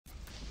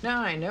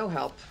9, no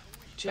help.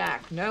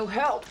 Jack, no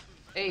help.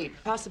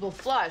 8, possible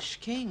flush.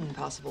 King,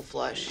 possible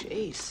flush.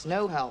 Ace,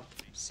 no help.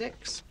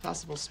 6,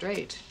 possible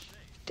straight.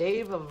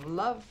 Dave of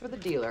love for the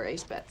dealer.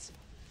 Ace bets.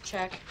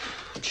 Check.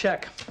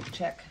 Check.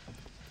 Check.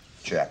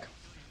 Check.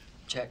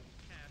 Check.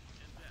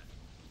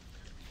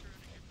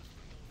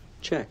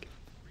 Check.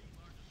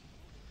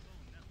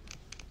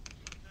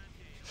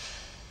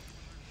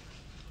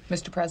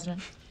 Mr.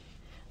 President?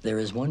 There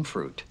is one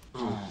fruit.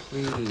 Oh,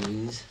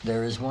 please.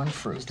 There is one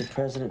fruit. Mr.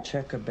 President,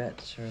 check or bet,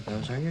 sir.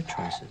 Those are your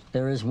choices.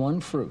 There is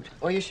one fruit.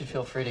 Or you should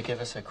feel free to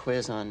give us a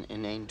quiz on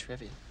inane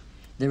trivia.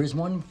 There is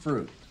one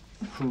fruit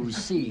whose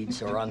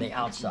seeds are on the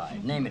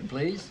outside. Name it,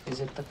 please.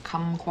 Is it the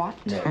kumquat?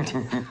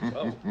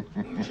 Oh.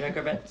 Check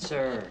or bet,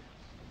 sir.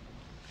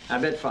 I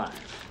bet 5.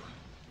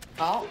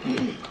 Call.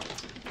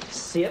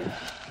 See it?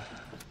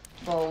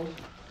 Fold.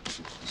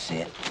 See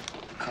it.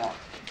 Call.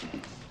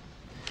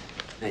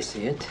 I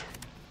see it.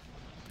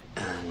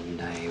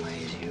 And I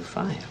raise you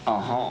 5.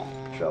 Uh-huh.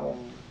 Shovel.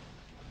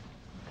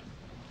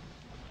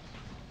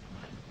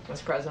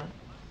 Mr. President?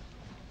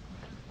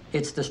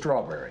 It's the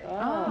strawberry.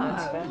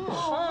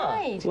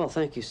 Nice. Well,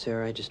 thank you,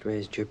 sir. I just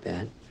raised your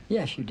bet.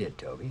 Yes, you did,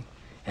 Toby.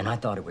 And I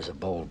thought it was a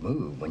bold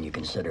move when you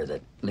consider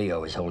that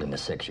Leo is holding the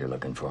 6 you're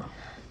looking for.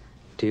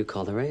 Do you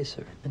call the raise,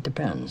 sir? It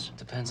depends.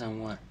 Depends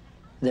on what.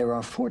 There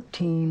are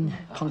 14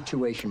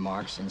 punctuation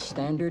marks in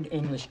standard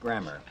English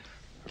grammar.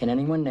 Can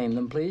anyone name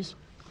them, please?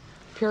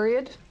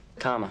 Period.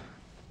 Comma.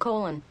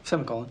 Colon.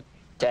 Semicolon.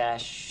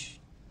 Dash.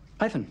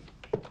 Hyphen.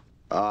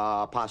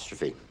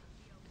 Apostrophe.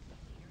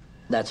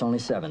 That's only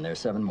 7. There's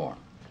 7 more.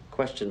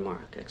 Question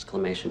mark,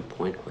 exclamation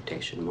point,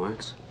 quotation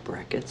marks,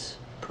 brackets,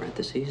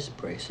 parentheses,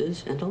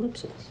 braces, and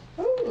ellipses.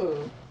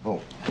 Ooh.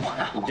 Oh.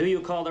 Do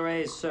you call the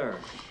raise, sir?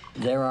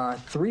 There are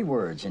 3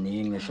 words in the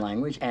English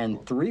language,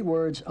 and 3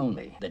 words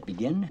only, that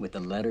begin with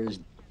the letters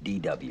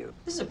DW.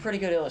 This is a pretty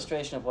good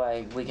illustration of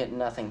why we get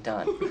nothing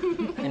done.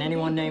 Can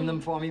anyone name them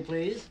for me,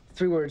 please?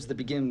 3 words that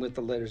begin with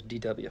the letters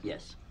DW.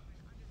 Yes.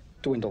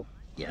 Dwindle.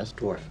 Yes.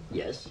 Dwarf.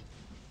 Yes.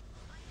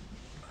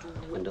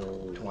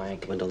 Dwindle.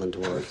 Dwank. Dwindle and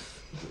dwarf.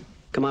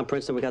 Come on,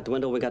 Princeton, we got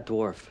dwindle, we got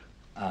dwarf.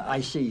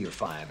 I see your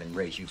 5 and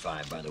raise you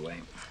 5, by the way.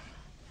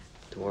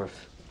 Dwarf.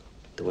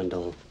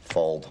 Dwindle.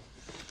 Fold.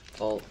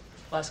 Fold.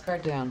 Last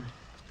card down.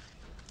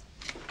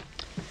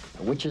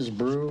 A witch's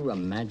brew, a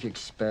magic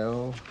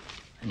spell,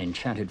 an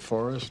enchanted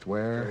forest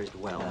where... There's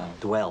dwell.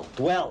 Dwell.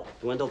 Dwell.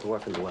 Dwindle,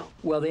 dwarf, and dwell.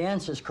 Well, the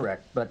answer's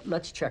correct, but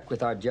let's check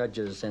with our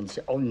judges and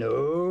say... Oh,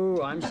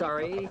 no, I'm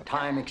sorry.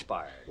 Time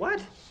expired.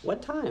 What?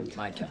 What time?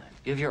 My time.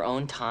 You have your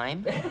own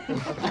time?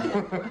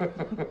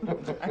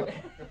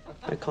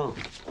 I call.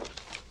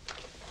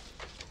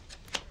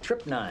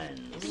 Trip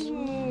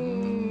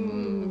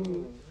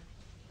 9s.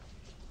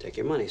 Take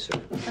your money, sir.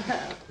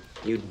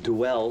 You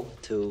dwell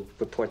to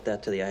report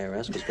that to the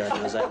IRS, because God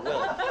knows I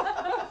will.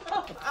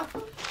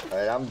 All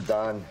right, I'm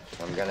done.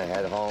 I'm gonna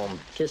head home.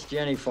 Kiss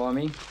Jenny for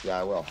me.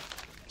 Yeah, I will.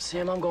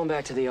 Sam, I'm going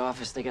back to the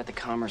office. They got the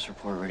commerce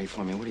report ready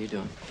for me. What are you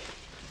doing?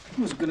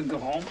 Who's gonna go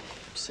home?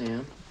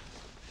 Sam,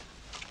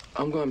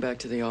 I'm going back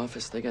to the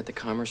office. They got the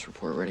commerce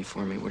report ready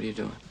for me. What are you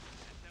doing?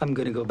 I'm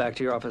gonna go back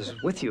to your office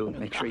with you and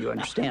make sure you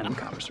understand the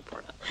commerce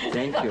report.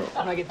 Thank you.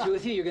 When I get through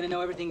with you, you're gonna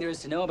know everything there is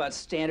to know about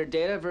standard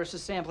data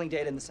versus sampling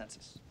data in the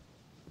census.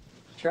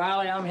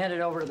 Charlie, I'm headed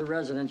over to the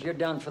residence. You're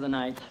done for the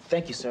night.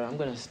 Thank you, sir. I'm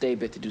going to stay a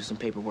bit to do some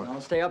paperwork.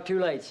 Don't stay up too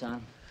late,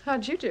 son.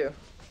 How'd you do?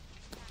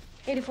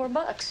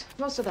 $84.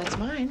 Most of that's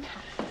mine.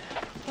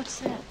 What's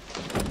that?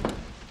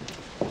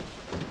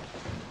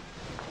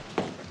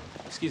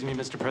 Excuse me,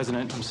 Mr.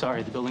 President. I'm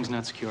sorry, the building's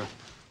not secure.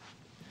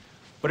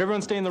 Would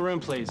everyone stay in the room,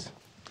 please?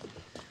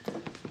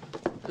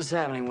 This is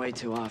happening way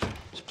too often.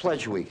 It's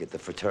pledge week at the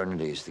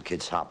fraternities. The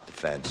kids hop the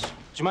fence. Do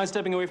you mind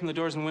stepping away from the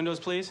doors and windows,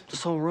 please?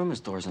 This whole room is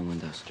doors and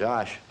windows.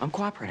 Josh. I'm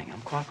cooperating.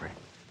 I'm cooperating.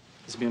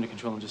 This will be under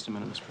control in just a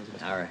minute, Mr.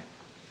 President. All right.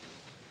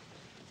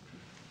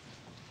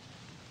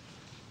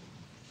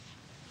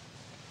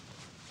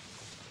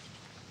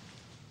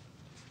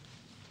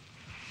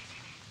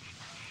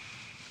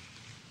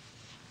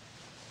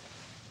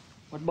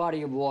 What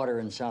body of water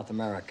in South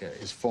America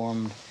is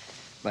formed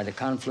by the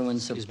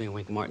confluence of... Excuse me,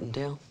 Wink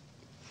Martindale?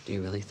 Do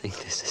you really think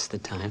this is the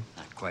time?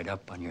 Not quite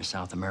up on your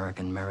South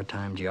American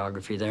maritime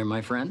geography there,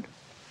 my friend.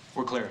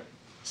 We're clear.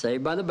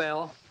 Saved by the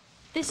bell.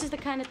 This is the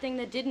kind of thing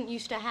that didn't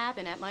used to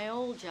happen at my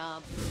old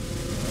job.